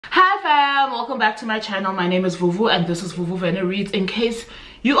Hi fam, welcome back to my channel. My name is Vuvu and this is Vuvu Vena Reads. In case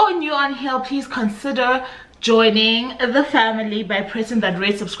you are new on here, please consider joining the family by pressing that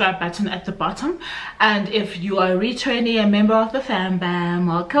red subscribe button at the bottom. And if you are returning a member of the fam bam,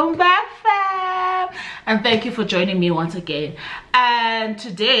 welcome back fam, and thank you for joining me once again. And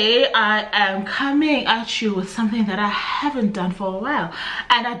today I am coming at you with something that I haven't done for a while,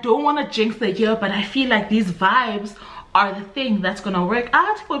 and I don't want to jinx the year, but I feel like these vibes are the thing that's gonna work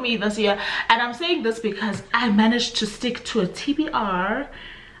out for me this year. And I'm saying this because I managed to stick to a TBR,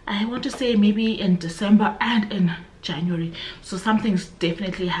 I want to say maybe in December and in January, so something's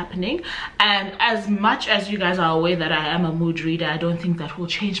definitely happening. And as much as you guys are aware that I am a mood reader, I don't think that will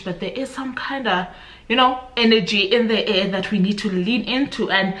change, but there is some kind of, you know, energy in the air that we need to lean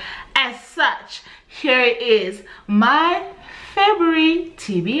into. And as such, here is my February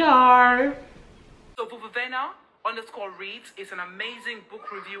TBR. So Vena _reads is an amazing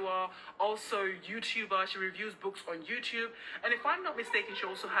book reviewer, also YouTuber. She reviews books on YouTube, and if I'm not mistaken, she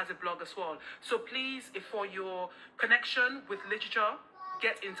also has a blog as well. So please, if for your connection with literature,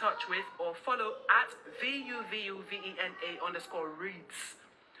 get in touch with or follow at VUVUVENA_reads.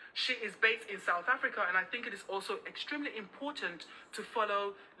 She is based in South Africa, and I think it is also extremely important to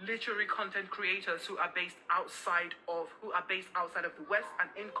follow literary content creators who are based outside of the West and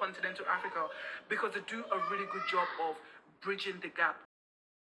in continental Africa, because they do a really good job of bridging the gap.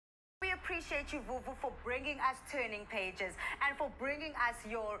 We appreciate you, Vuvu, for bringing us Turning Pages and for bringing us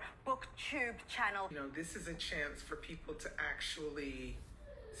your BookTube channel. You know, this is a chance for people to actually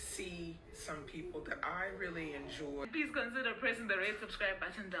see some people that I really enjoy. Please consider pressing the red subscribe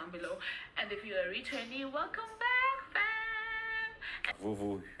button down below, and if you are returning, welcome back fam.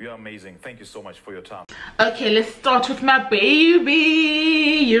 Vuvu, you're amazing. Thank you so much for your time. Okay, let's start with my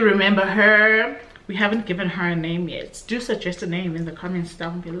baby. You remember her? We haven't given her a name yet. Do suggest a name in the comments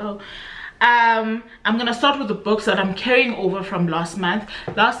down below. I'm gonna start with the books that I'm carrying over from last month.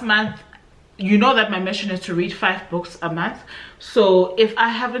 You know that my mission is to read 5 books a month. So if I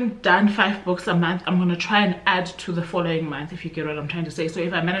haven't done 5 books a month, I'm going to try and add to the following month, if you get what I'm trying to say. So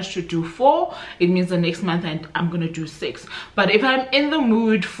if I manage to do 4, it means the next month I'm going to do 6. But if I'm in the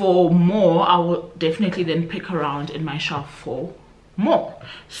mood for more, I will definitely then pick around in my shelf for more.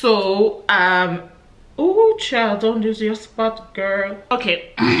 So, oh child, don't lose your spot, girl.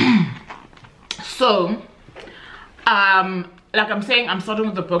 Okay. So, like I'm saying, I'm starting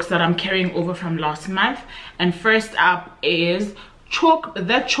with the books that I'm carrying over from last month. And first up is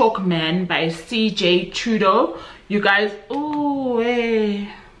The Chalk Man by C.J. Trudeau. You guys, oh, hey.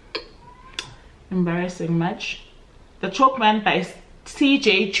 Embarrassing much. The Chalk Man by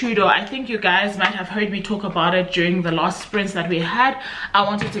C.J. Trudeau. I think you guys might have heard me talk about it during the last sprints that we had. I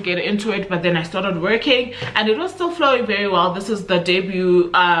wanted to get into it, but then I started working and it was still flowing very well. This is the debut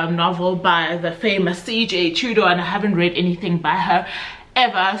novel by the famous C.J. Trudeau, and I haven't read anything by her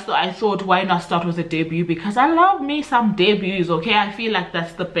ever, so I thought, why not start with a debut, because I love me some debuts. Okay, I feel like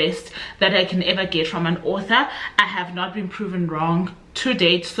that's the best that I can ever get from an author. I have not been proven wrong to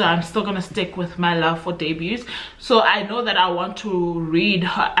date, so I'm still gonna stick with my love for debuts. So I know that I want to read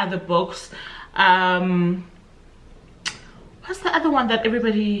her other books. What's the other one that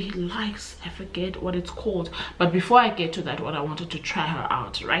everybody likes? I forget what it's called. But before I get to that one, I wanted to try her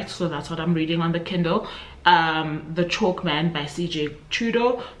out, right? So that's what I'm reading on the Kindle. The Chalk Man by C.J.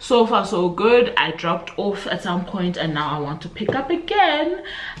 Trudeau. So far so good. I dropped off at some point and now I want to pick up again.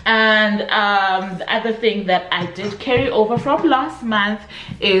 And the other thing that I did carry over from last month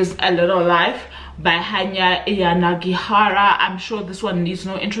is A Little Life by Hanya Yanagihara. I'm sure this one needs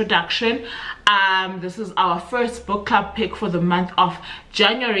no introduction. This is our first book club pick for the month of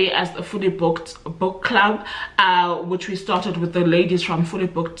January as the Fully Booked book club, which we started with the ladies from Fully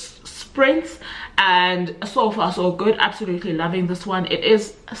Booked Sprints, and so far so good. Absolutely loving this one. It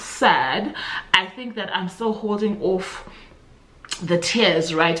is sad. I think that I'm still holding off the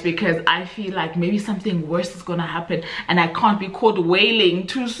tears, right, because I feel like maybe something worse is gonna happen and I can't be caught wailing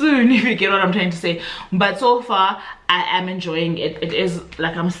too soon, if you get what I'm trying to say. But so far I am enjoying it. It is,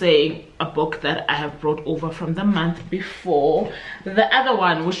 like I'm saying, a book that I have brought over from the month before. The other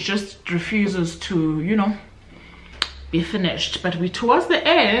one, which just refuses to, you know, be finished, but we towards the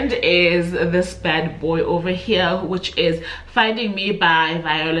end, is this bad boy over here, which is Finding Me by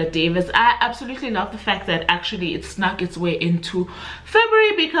Viola Davis. I absolutely love the fact that actually it snuck its way into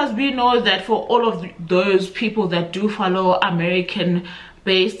February, because we know that for all of those people that do follow American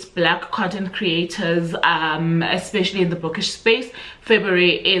based Black content creators, especially in the bookish space,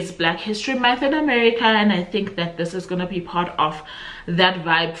 February is Black History Month in America, and I think that this is going to be part of that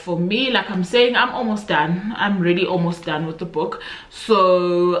vibe for me. Like I'm saying, I'm almost done. I'm really almost done with the book,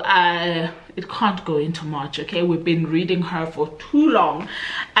 so it can't go into March. Okay, we've been reading her for too long.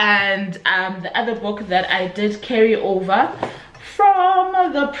 And the other book that I did carry over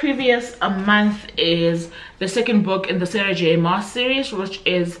from the previous month is the second book in the Sarah J Maas series, which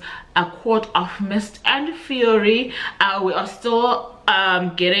is A Court of Mist and Fury. We are still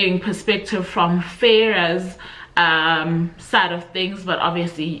getting perspective from Farah's side of things, but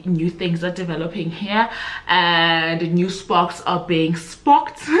obviously new things are developing here and new sparks are being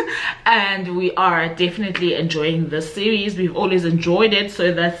sparked, and we are definitely enjoying this series. We've always enjoyed it,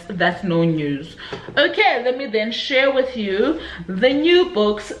 so that's no news. Okay, let me then share with you the new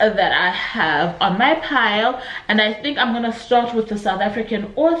books that I have on my pile, and I think I'm gonna start with the South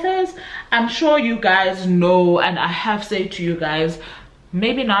African authors. I'm sure you guys know, and I have said to you guys,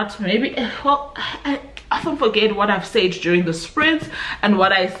 maybe not, maybe, well, I often forget what I've said during the sprints and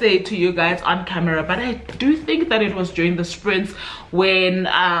what I say to you guys on camera, but I do think that it was during the sprints when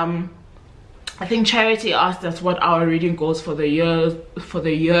I think Charity asked us what our reading goals for the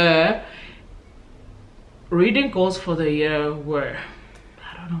year reading goals for the year were.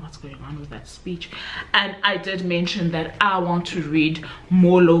 I don't know what's going on with that speech, and I did mention that I want to read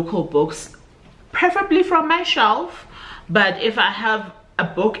more local books, preferably from my shelf. But if I have a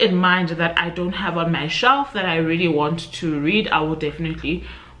book in mind that I don't have on my shelf that I really want to read, I will definitely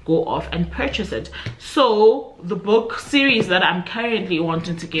go off and purchase it. So the book series that I'm currently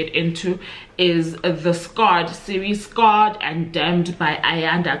wanting to get into is the Scarred series, Scarred and Damned by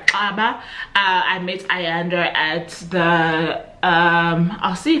Ayanda Xaba. I met Ayanda at the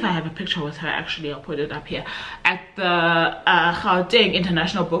I'll see if I have a picture with her. Actually, I'll put it up here, at the Gauteng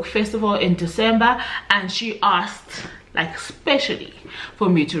International Book Festival in December, and she asked, like, specially for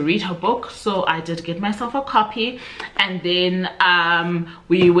me to read her book, so I did get myself a copy. And then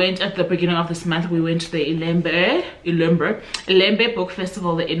we went at the beginning of this month, we went to the Ilembe Book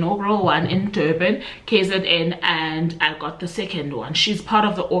Festival, the inaugural one in Durban, KZN, and I got the second one. She's part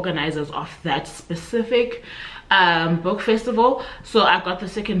of the organizers of that specific book festival, so I got the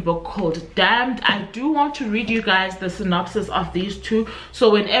second book called Damned. I do want to read you guys the synopsis of these two,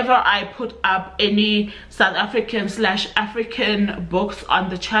 so whenever I put up any South African / African books on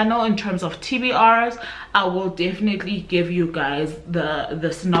the channel in terms of TBRs, I will definitely give you guys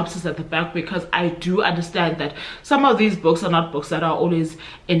the synopsis at the back, because I do understand that some of these books are not books that are always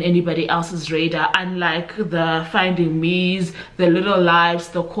in anybody else's radar, unlike the Finding Me's, the Little Lives,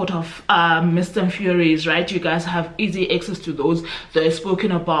 the Court of Mist and Furies, right? You guys have easy access to those. They're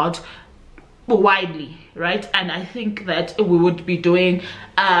spoken about widely, right? And I think that we would be doing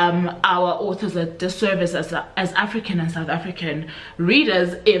our authors a disservice as African and South African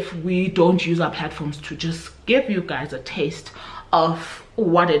readers if we don't use our platforms to just give you guys a taste of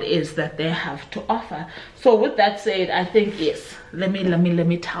what it is that they have to offer. So with that said, I think, yes, let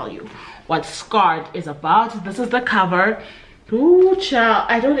me tell you what Scarred is about. This is the cover. Ooh, child,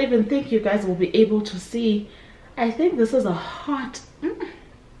 I don't even think you guys will be able to see. I think this is a heart.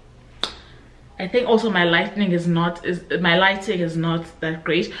 I think also my lighting is not that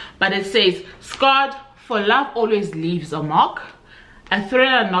great, but it says, Scarred, for love always leaves a mark, a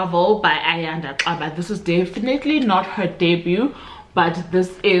thriller novel by Ayanda Xaba. This is definitely not her debut, but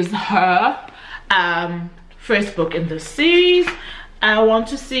this is her first book in the series. I want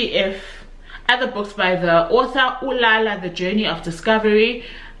to see if other books by the author: Ulala, The Journey of Discovery,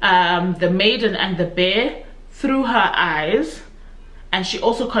 The Maiden and the Bear, Through Her Eyes, and she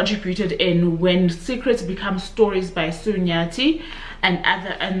also contributed in When Secrets Become Stories by Sunyati, and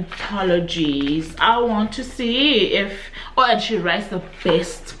other anthologies. I want to see if, oh, and she writes the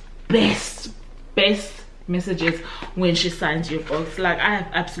best messages when she signs your books. Like, I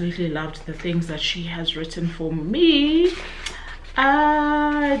have absolutely loved the things that she has written for me.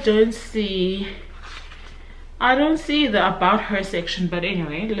 I don't see the about her section, but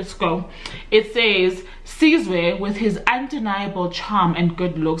anyway, let's go. It says, Sizwe, with his undeniable charm and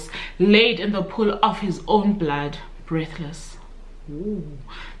good looks, laid in the pool of his own blood, breathless. Ooh.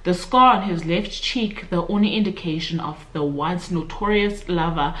 The scar on his left cheek, the only indication of the once notorious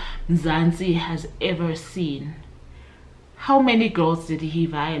lover Mzansi has ever seen. How many girls did he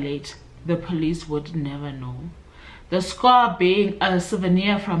violate? The police would never know. The scar being a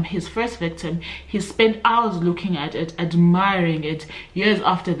souvenir from his first victim, he spent hours looking at it, admiring it. Years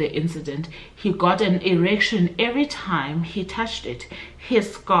after the incident, he got an erection every time he touched it.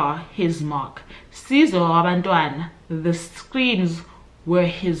 His scar, his mark. Sizo Abantwana, the screams were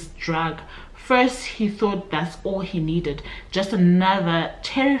his drug. First, he thought that's all he needed, just another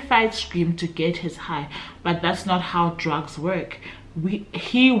terrified scream to get his high. But that's not how drugs work.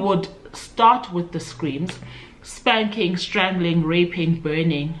 he would start with the screams, spanking, strangling, raping,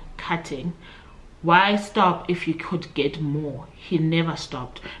 burning, cutting. Why stop if you could get more? He never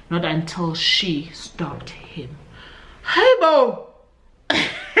stopped, not until she stopped him. Hey, Bo! What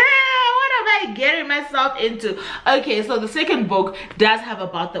am I getting myself into? Okay, so the second book does have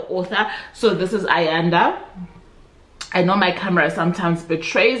about the author. So this is Ayanda. I know my camera sometimes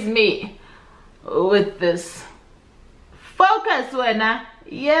betrays me with this. Focus, Vena.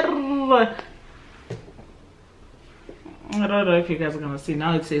 Yeah. I don't know if you guys are gonna see.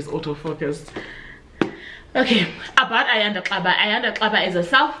 Now it says autofocused. Okay, about Ayanda Xaba. Ayanda Xaba is a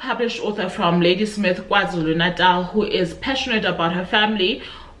self-published author from Ladysmith, KwaZulu-Natal, who is passionate about her family,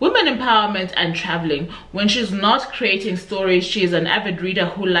 women empowerment, and traveling. When she's not creating stories, she is an avid reader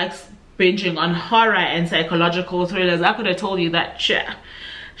who likes binging on horror and psychological thrillers. I could have told you that, yeah.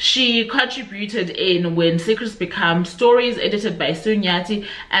 She contributed in When Secrets Become, stories edited by Sunyati,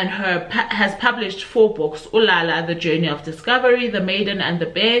 and has published 4 books: Ulala, The Journey of Discovery, The Maiden and the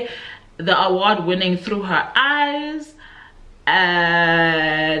Bear, the award-winning Through Her Eyes,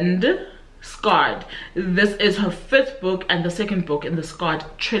 and Scarred. This is her 5th book and the 2nd book in the Scarred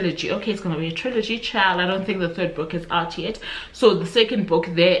trilogy. Okay, it's gonna be a trilogy, child. I don't think the 3rd book is out yet. So the 2nd book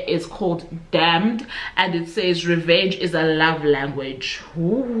there is called Damned, and it says revenge is a love language.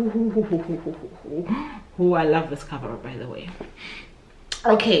 Ooh, I love this cover, by the way.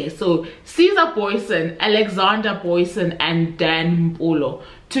 Okay, so Caesar Boyson, Alexander Boyson, and Dan Mpulo.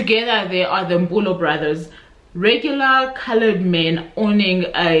 Together they are the Mpulo brothers, regular colored men owning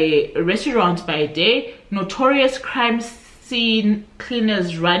a restaurant by day, notorious crime scene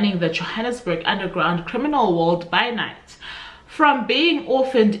cleaners running the Johannesburg underground criminal world by night. From being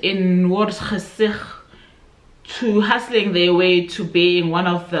orphaned in Noordgesig to hustling their way to being one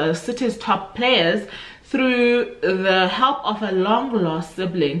of the city's top players, through the help of a long-lost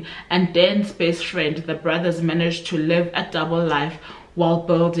sibling and Dan's best friend, the brothers managed to live a double life while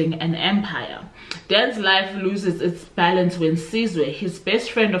building an empire. Dan's life loses its balance when Sizwe, his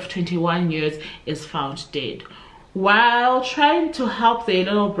best friend of 21 years, is found dead. While trying to help their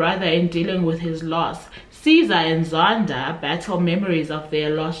little brother in dealing with his loss, Caesar and Zonda battle memories of their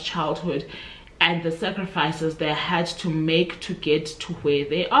lost childhood and the sacrifices they had to make to get to where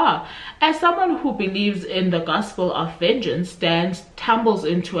they are. As someone who believes in the gospel of vengeance, Dan tumbles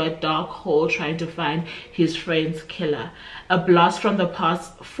into a dark hole trying to find his friend's killer. A blast from the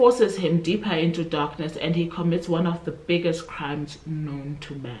past forces him deeper into darkness, and he commits one of the biggest crimes known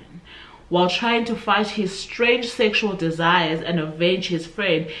to man. While trying to fight his strange sexual desires and avenge his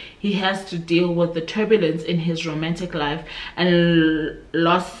friend, he has to deal with the turbulence in his romantic life and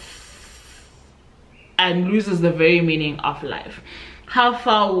loses the very meaning of life. How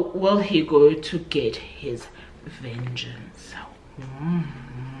far will he go to get his vengeance?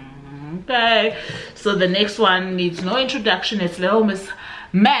 Okay, so the next one needs no introduction. It's Little Miss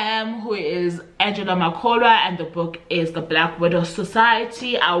Ma'am, who is Angela Makholwa, and the book is The Black Widow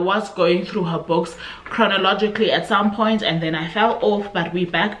Society. I was going through her books chronologically at some point and then I fell off, but we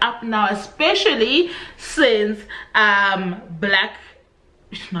back up now, especially since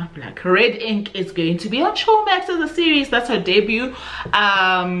Red Ink is going to be on Showmax as a series. That's her debut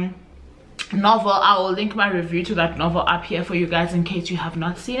novel. I will link my review to that novel up here for you guys in case you have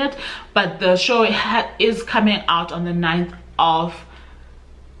not seen it. But the show is coming out on the 9th of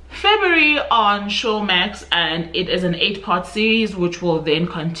February on Showmax, and it is an 8-part series which will then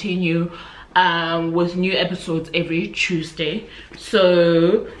continue with new episodes every Tuesday.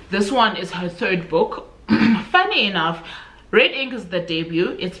 So this one is her 3rd book. Funny enough, Red Ink is the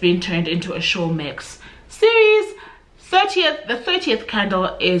debut. It's been turned into a Showmax series. The 30th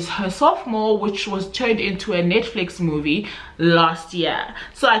Candle is her sophomore, which was turned into a Netflix movie last year.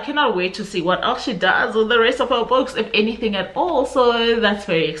 So I cannot wait to see what else she does with the rest of her books, if anything at all. So that's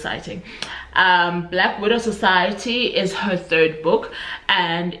very exciting. Black Widow Society is her 3rd book,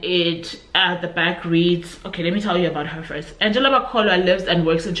 and it at the back reads, okay, let me tell you about her first. Angela Makholwa lives and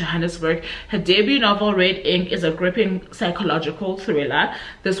works in Johannesburg. Her debut novel Red Ink is a gripping psychological thriller.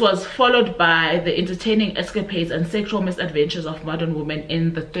 This was followed by the entertaining escapades and sexual misadventures of modern women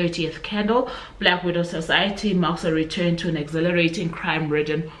in The 30th Candle. Black Widow Society marks a return to an exhilarating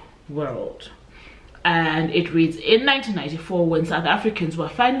crime-ridden world. And it reads, in 1994, when South Africans were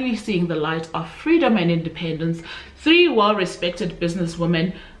finally seeing the light of freedom and independence, 3 well-respected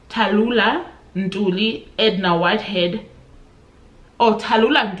businesswomen, Talula Nduli, Edna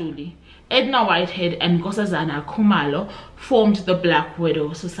Edna Whitehead and Nkosazana Khumalo formed the Black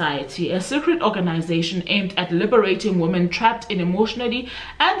Widow Society, a secret organization aimed at liberating women trapped in emotionally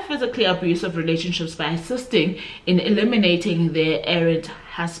and physically abusive relationships by assisting in eliminating their errant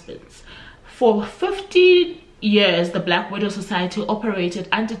husbands. For 15 years, the Black Widow Society operated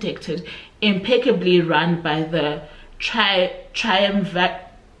undetected, impeccably run by the Triumvirate.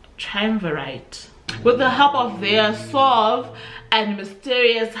 With the help of their suave and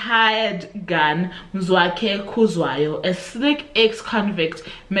mysterious hired gun, Mzwakhe Kuzwayo, a slick ex-convict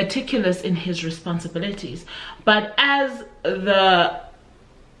meticulous in his responsibilities. But as the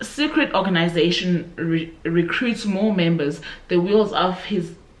secret organization recruits more members, the wheels of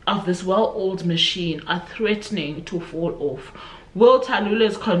this well-oiled machine are threatening to fall off. Will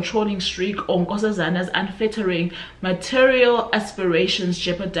Talula's controlling streak or Nkosazana's unfettering material aspirations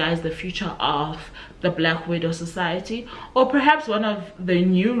jeopardize the future of the Black Widow Society? Or perhaps one of the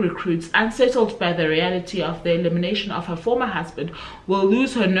new recruits, unsettled by the reality of the elimination of her former husband, will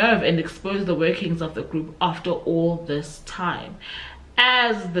lose her nerve and expose the workings of the group after all this time.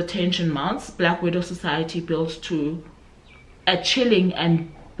 As the tension mounts, Black Widow Society builds to a chilling and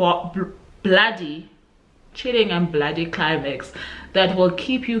bloody climax that will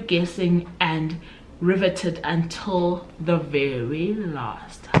keep you guessing and riveted until the very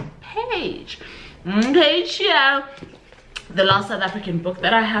last page. Okay, yeah. The last South African book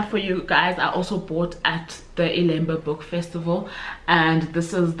that I have for you guys, I also bought at the Ilembe Book Festival, and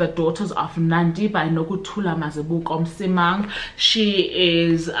this is The Daughters of Nandi by Nokuthula Mazibuko-Msimang. She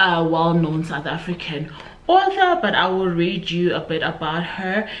is a well-known South African author, but I will read you a bit about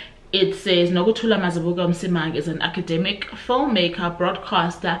her. It says Nokuthula Mazibuko-Msimang is an academic, filmmaker,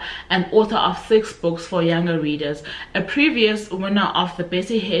 broadcaster, and author of 6 books for younger readers. A previous winner of the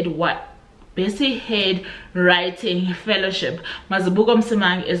Bessie Head Writing Fellowship,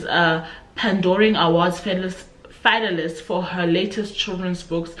 Mazibuko-Msimang is a Pandoring Awards finalist for her latest children's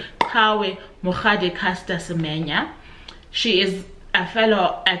books, Kawe Mokhade Kasta Semenya. She is a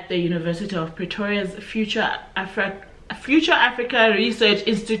fellow at the University of Pretoria's Future Africa Research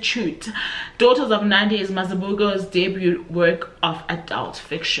Institute. Daughters of Nandi is Mazibuko's debut work of adult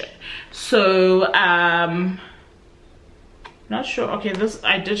fiction. So not sure. Okay, this,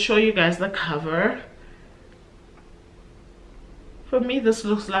 I did show you guys the cover. For me, this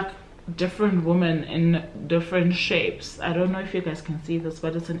looks like different women in different shapes. I don't know if you guys can see this,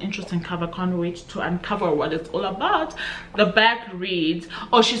 but it's an interesting cover. Can't wait to uncover what it's all about. The back reads,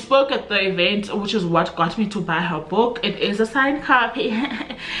 oh, she spoke at the event, which is what got me to buy her book. It is a signed copy.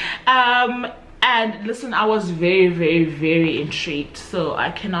 And listen, I was very, very, very intrigued, so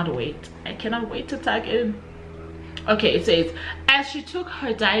I cannot wait. I cannot wait to tag in. Okay, it says, as she took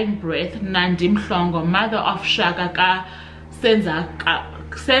her dying breath, Nandi Mhlongo, mother of Shaka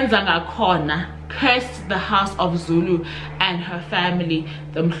Senzangakhona, cursed the house of Zulu and her family,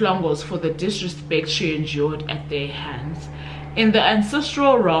 the Mhlongos, for the disrespect she endured at their hands. In the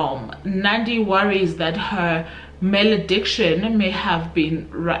ancestral realm, Nandi worries that her malediction may have been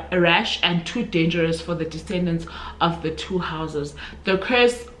rash and too dangerous for the descendants of the 2 houses. The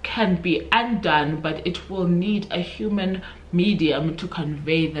curse can be undone, but it will need a human medium to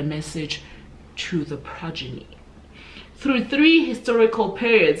convey the message to the progeny. Through 3 historical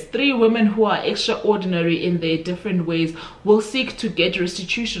periods, 3 women who are extraordinary in their different ways will seek to get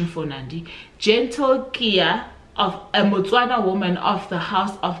restitution for Nandi. Gentle Kia, of a Motswana woman of the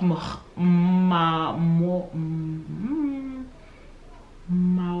house of Maochi,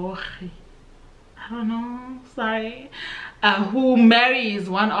 I don't know, sorry, who marries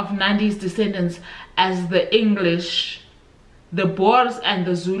one of Nandi's descendants as the English, the Boers and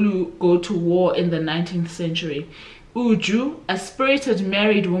the Zulu go to war in the 19th century. Uju, a spirited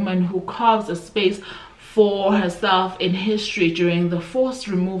married woman who carves a space for herself in history during the forced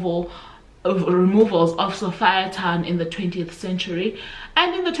removals of Sophiatown in the 20th century.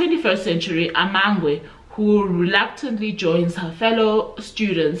 And in the 21st century, Amangwe, who reluctantly joins her fellow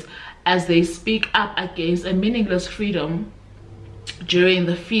students as they speak up against a meaningless freedom during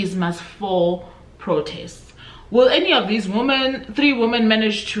the Fees Must Fall protests. Will any of these 3 women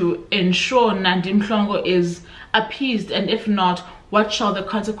manage to ensure Nandi Mhlongo is appeased, and if not, what shall the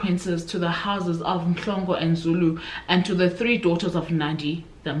consequences to the houses of Mhlongo and Zulu and to the 3 daughters of Nandi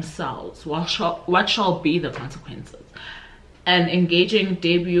themselves? What shall be the consequences? An engaging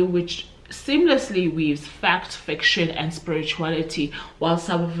debut which seamlessly weaves fact, fiction and spirituality while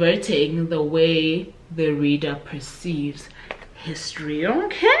subverting the way the reader perceives history.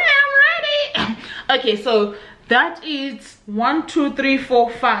 Okay, I'm ready. Okay, so that is 1 2 3 4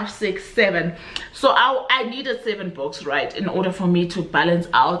 5 6 7. So I needed 7 books, right, in order for me to balance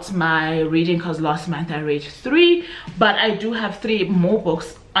out my reading, because last month I read 3, but I do have 3 more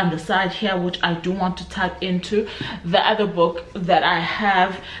books on the side here which I do want to tap into. The other book that I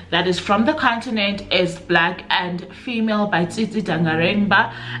have that is from the continent is Black and Female by Tsitsi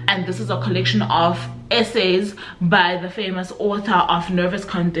Dangarengba, and this is a collection of essays by the famous author of Nervous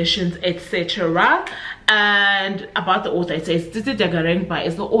Conditions, etc. And about the author, it says Tsitsi Dangarengba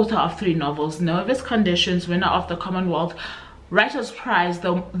is the author of 3 novels: Nervous Conditions, winner of the Commonwealth Writers' Prize,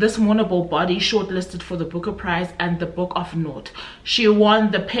 This Mournable Body, shortlisted for the Booker Prize, and the Book of Naught. She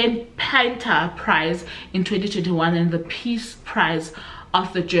won the Painter Prize in 2021 and the Peace Prize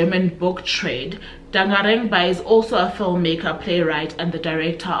of the German book trade. Dangarengba is also a filmmaker, playwright, and the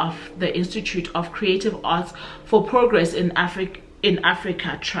director of the Institute of Creative Arts for Progress in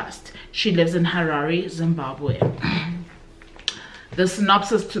Africa Trust. She lives in Harare, Zimbabwe. The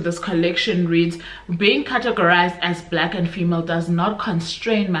synopsis to this collection reads, being categorized as black and female does not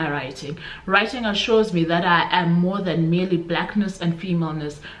constrain my writing. Writing assures me that I am more than merely blackness and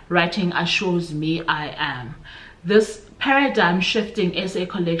femaleness. Writing assures me I am. This paradigm-shifting essay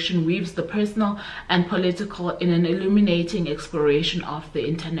collection weaves the personal and political in an illuminating exploration of the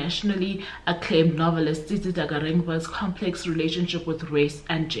internationally acclaimed novelist Tsitsi Dangarengba's complex relationship with race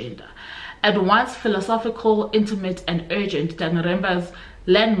and gender. At once philosophical, intimate, and urgent, Dangarengba's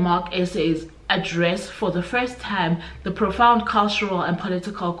landmark essays address for the first time the profound cultural and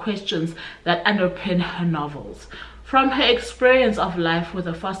political questions that underpin her novels. From her experience of life with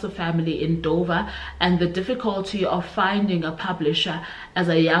a foster family in Dover and the difficulty of finding a publisher as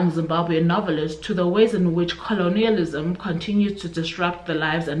a young Zimbabwean novelist, to the ways in which colonialism continues to disrupt the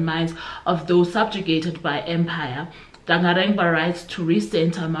lives and minds of those subjugated by empire, Dangarengba writes to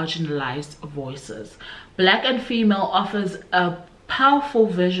recenter marginalized voices. Black and Female offers a powerful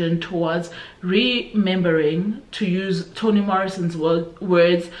vision towards remembering, to use Toni Morrison's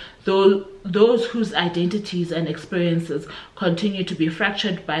words, those whose identities and experiences continue to be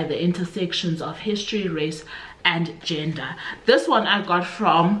fractured by the intersections of history, race, and gender. This one I got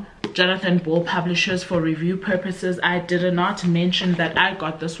from Jonathan Ball Publishers for review purposes. I did not mention that I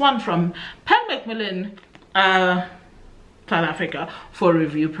got this one from Pan Macmillan, South Africa, for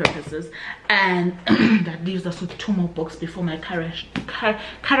review purposes. And that leaves us with 2 more books before my camera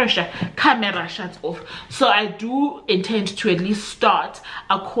shuts off. So I do intend to at least start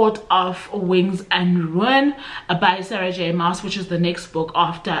A Court of Wings and Ruin by Sarah J. Maas, which is the next book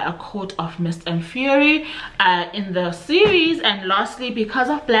after A Court of Mist and Fury in the series. And lastly, because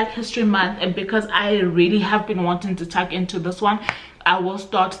of Black History Month and because I really have been wanting to tuck into this one, I will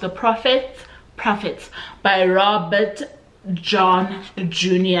start The Prophets by Robert John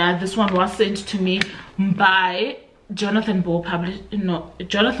Jr. This one was sent to me by Jonathan Ball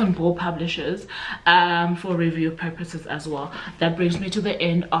Publishers for review purposes as well. That brings me to the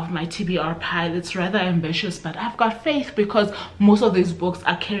end of my TBR pile. It's rather ambitious, but I've got faith because most of these books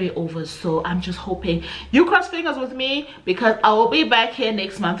are carryovers. So I'm just hoping you cross fingers with me, because I will be back here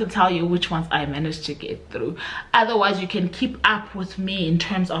next month to tell you which ones I managed to get through. Otherwise, you can keep up with me in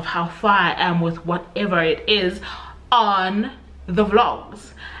terms of how far I am with whatever it is on the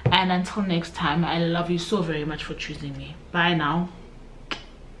vlogs. And until next time, I love you so very much for choosing me. Bye now.